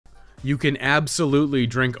You can absolutely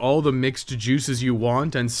drink all the mixed juices you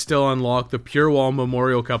want and still unlock the Purewal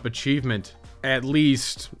Memorial Cup achievement. At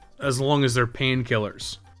least, as long as they're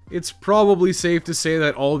painkillers. It's probably safe to say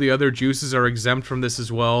that all the other juices are exempt from this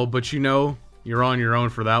as well, but you know, you're on your own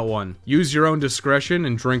for that one. Use your own discretion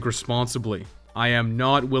and drink responsibly. I am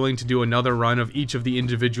not willing to do another run of each of the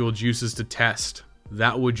individual juices to test.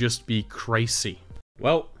 That would just be crazy.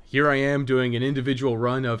 Well, here I am doing an individual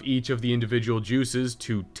run of each of the individual juices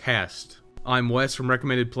to test. I'm Wes from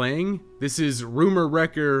Recommended Playing. This is Rumor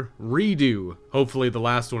Wrecker Redo, hopefully the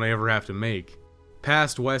last one I ever have to make.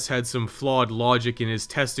 Past Wes had some flawed logic in his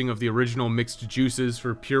testing of the original mixed juices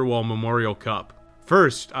for Purewal Memorial Cup.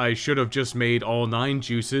 First, I should have just made all 9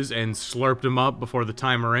 juices and slurped them up before the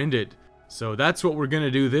timer ended. So that's what we're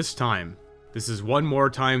gonna do this time. This is one more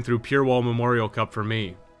time through Purewal Memorial Cup for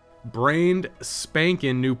me. Brand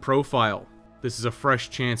spankin' new profile. This is a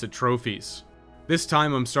fresh chance at trophies. This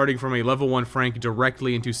time I'm starting from a level 1 Frank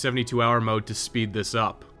directly into 72-hour mode to speed this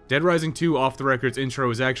up. Dead Rising 2 Off the Record's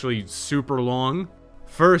intro is actually super long.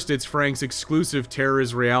 First, it's Frank's exclusive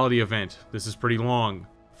Terror's Reality event. This is pretty long.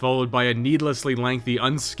 Followed by a needlessly lengthy,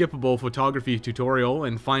 unskippable photography tutorial,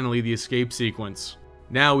 and finally the escape sequence.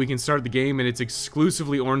 Now we can start the game and it's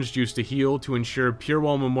exclusively orange juice to heal to ensure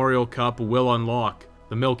Purewal Memorial Cup will unlock.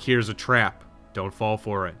 The milk here is a trap. Don't fall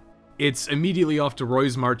for it. It's immediately off to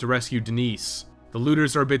Roysmart to rescue Denise. The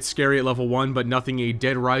looters are a bit scary at level 1, but nothing a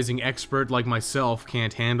Dead Rising expert like myself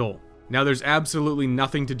can't handle. Now there's absolutely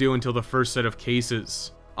nothing to do until the first set of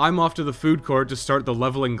cases. I'm off to the food court to start the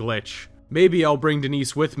leveling glitch. Maybe I'll bring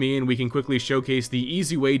Denise with me and we can quickly showcase the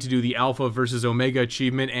easy way to do the Alpha versus Omega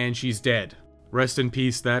achievement and she's dead. Rest in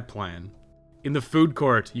peace, that plan. In the food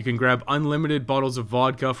court, you can grab unlimited bottles of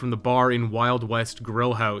vodka from the bar in Wild West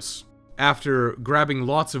Grill House. After grabbing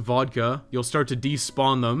lots of vodka, you'll start to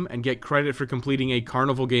despawn them and get credit for completing a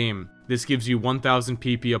carnival game. This gives you 1000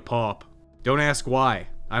 PP a pop. Don't ask why.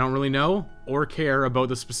 I don't really know or care about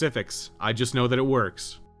the specifics. I just know that it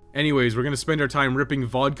works. Anyways, we're gonna spend our time ripping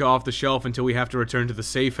vodka off the shelf until we have to return to the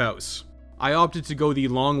safe house. I opted to go the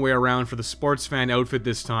long way around for the sports fan outfit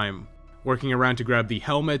this time, working around to grab the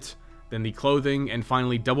helmet, then the clothing, and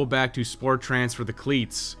finally double back to Sport Trance for the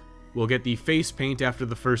cleats. We'll get the face paint after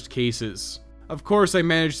the first cases. Of course, I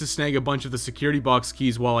managed to snag a bunch of the security box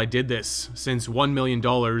keys while I did this, since $1 million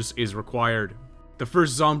is required. The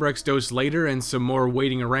first Zombrex dose later and some more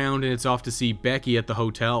waiting around and it's off to see Becky at the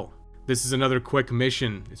hotel. This is another quick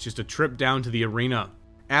mission, it's just a trip down to the arena.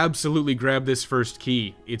 Absolutely grab this first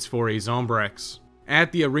key, it's for a Zombrex.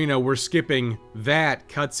 At the arena, we're skipping that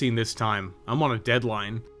cutscene this time. I'm on a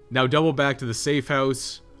deadline. Now double back to the safe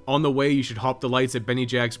house. On the way, you should hop the lights at Benny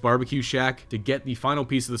Jack's barbecue shack to get the final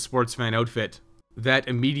piece of the sports fan outfit. That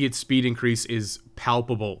immediate speed increase is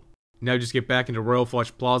palpable. Now just get back into Royal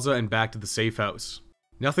Flush Plaza and back to the safe house.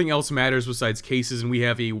 Nothing else matters besides cases and we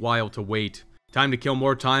have a while to wait. Time to kill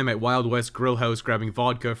more time at Wild West Grill House grabbing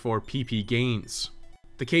vodka for PP gains.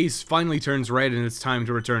 The case finally turns red and it's time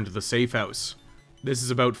to return to the safe house. This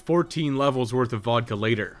is about 14 levels worth of vodka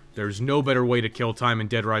later. There's no better way to kill time in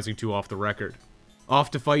Dead Rising 2 Off the Record.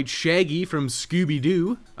 Off to fight Shaggy from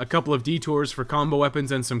Scooby-Doo, a couple of detours for combo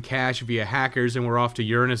weapons and some cash via hackers, and we're off to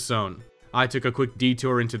Uranus Zone. I took a quick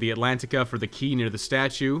detour into the Atlantica for the key near the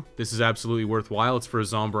statue. This is absolutely worthwhile, it's for a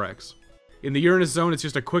Zombrex. In the Uranus Zone, it's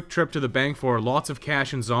just a quick trip to the bank for lots of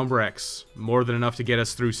cash and Zombrex, more than enough to get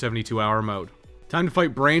us through 72-hour mode. Time to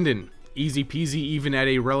fight Brandon, easy peasy even at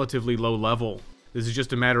a relatively low level. This is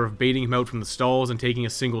just a matter of baiting him out from the stalls and taking a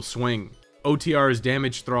single swing. OTR's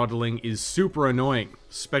damage throttling is super annoying,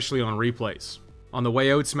 especially on replays. On the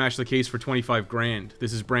way out, smash the case for 25 grand.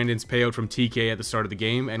 This is Brandon's payout from TK at the start of the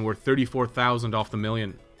game, and we're 34,000 off the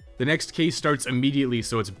million. The next case starts immediately,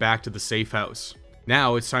 so it's back to the safe house.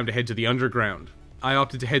 Now it's time to head to the underground. I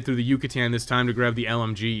opted to head through the Yucatan this time to grab the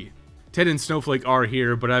LMG. Ted and Snowflake are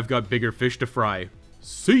here, but I've got bigger fish to fry.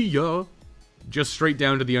 See ya! Just straight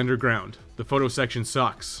down to the underground. The photo section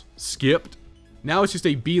sucks. Skipped. Now it's just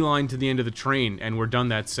a beeline to the end of the train, and we're done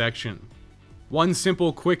that section. One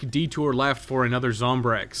simple, quick detour left for another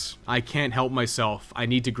Zombrex. I can't help myself, I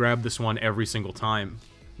need to grab this one every single time.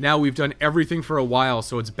 Now we've done everything for a while,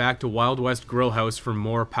 so it's back to Wild West Grill House for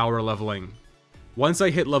more power leveling. Once I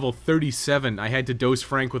hit level 37, I had to dose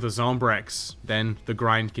Frank with a Zombrex, then the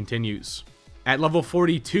grind continues. At level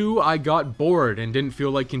 42, I got bored and didn't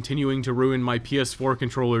feel like continuing to ruin my PS4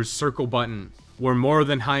 controller's circle button. We're more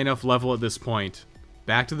than high enough level at this point.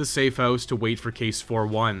 Back to the safe house to wait for case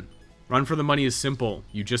 4-1. Run for the money is simple,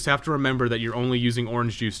 you just have to remember that you're only using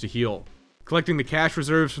orange juice to heal. Collecting the cash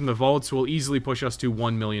reserves from the vaults will easily push us to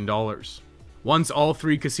 $1 million. Once all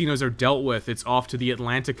 3 casinos are dealt with, it's off to the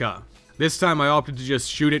Atlantica. This time I opted to just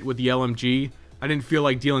shoot it with the LMG. I didn't feel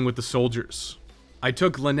like dealing with the soldiers. I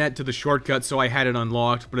took Lynette to the shortcut so I had it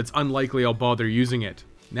unlocked, but it's unlikely I'll bother using it.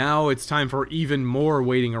 Now it's time for even more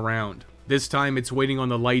waiting around. This time it's waiting on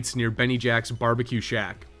the lights near Benny Jack's barbecue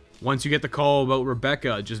shack. Once you get the call about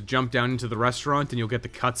Rebecca, just jump down into the restaurant and you'll get the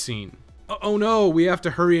cutscene. Oh no, we have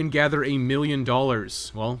to hurry and gather $1 million.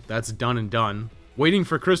 Well, that's done and done. Waiting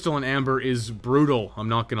for Crystal and Amber is brutal, I'm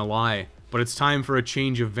not gonna lie, but it's time for a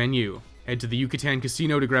change of venue. Head to the Yucatan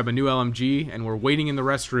Casino to grab a new LMG, and we're waiting in the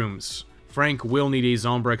restrooms. Frank will need a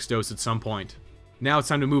Zombrex dose at some point. Now it's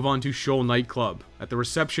time to move on to Shoal Nightclub. At the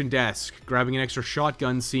reception desk, grabbing an extra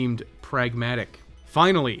shotgun seemed pragmatic.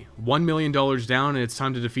 Finally, $1 million down and it's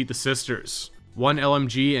time to defeat the sisters. 1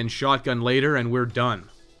 LMG and shotgun later and we're done.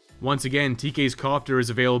 Once again, TK's copter is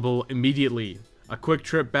available immediately. A quick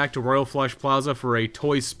trip back to Royal Flush Plaza for a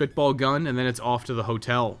toy spitball gun, and then it's off to the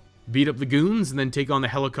hotel. Beat up the goons, and then take on the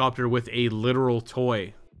helicopter with a literal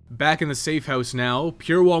toy. Back in the safe house now,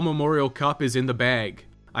 Purewal Memorial Cup is in the bag.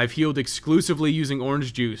 I've healed exclusively using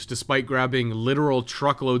orange juice, despite grabbing literal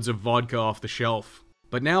truckloads of vodka off the shelf.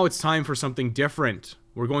 But now it's time for something different.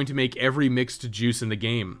 We're going to make every mixed juice in the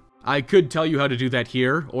game. I could tell you how to do that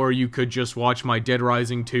here, or you could just watch my Dead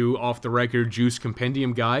Rising 2 off-the-record juice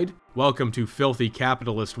compendium guide. Welcome to filthy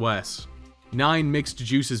capitalist Wes. 9 mixed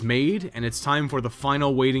juices made, and it's time for the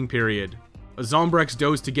final waiting period. A Zombrex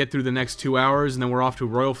dose to get through the next 2 hours, and then we're off to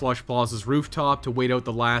Royal Flush Plaza's rooftop to wait out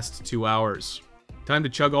the last 2 hours. Time to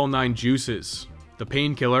chug all 9 juices. The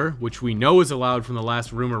painkiller, which we know is allowed from the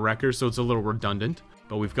last rumor wrecker, so it's a little redundant.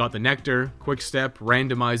 But we've got the Nectar, Quick Step,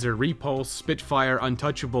 Randomizer, Repulse, Spitfire,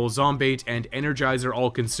 Untouchable, Zombate, and Energizer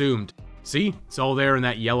all consumed. See? It's all there in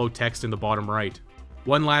that yellow text in the bottom right.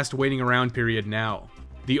 One last waiting around period now.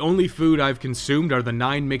 The only food I've consumed are the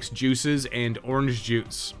 9 mixed juices and orange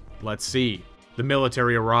juice. Let's see. The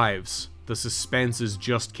military arrives. The suspense is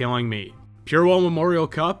just killing me. Purewal Memorial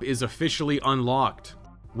Cup is officially unlocked.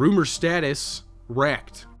 Rumor status,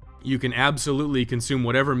 wrecked. You can absolutely consume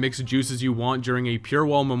whatever mixed juices you want during a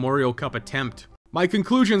Purewal Memorial Cup attempt. My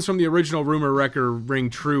conclusions from the original rumor wrecker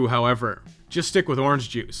ring true, however. Just stick with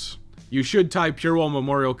orange juice. You should tie Purewal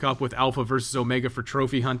Memorial Cup with Alpha vs Omega for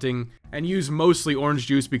trophy hunting, and use mostly orange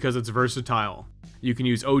juice because it's versatile. You can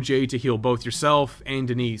use OJ to heal both yourself and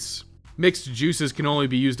Denise. Mixed juices can only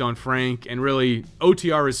be used on Frank, and really,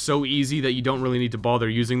 OTR is so easy that you don't really need to bother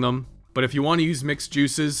using them. But if you want to use mixed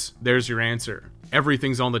juices, there's your answer.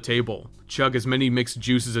 Everything's on the table. Chug as many mixed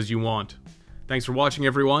juices as you want. Thanks for watching,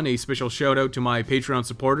 everyone. A special shout out to my Patreon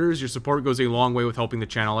supporters. Your support goes a long way with helping the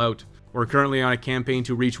channel out. We're currently on a campaign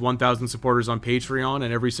to reach 1,000 supporters on Patreon,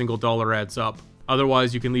 and every single dollar adds up.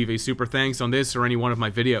 Otherwise, you can leave a super thanks on this or any one of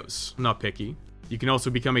my videos. I'm not picky. You can also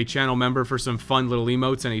become a channel member for some fun little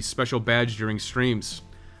emotes and a special badge during streams.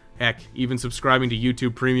 Heck, even subscribing to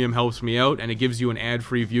YouTube Premium helps me out, and it gives you an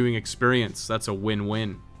ad-free viewing experience. That's a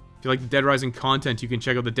win-win. If you like the Dead Rising content, you can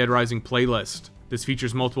check out the Dead Rising playlist. This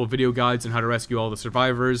features multiple video guides on how to rescue all the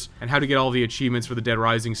survivors, and how to get all the achievements for the Dead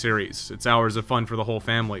Rising series. It's hours of fun for the whole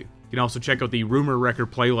family. You can also check out the Rumor Wrecker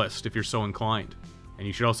playlist if you're so inclined. And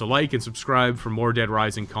you should also like and subscribe for more Dead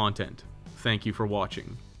Rising content. Thank you for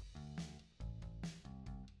watching.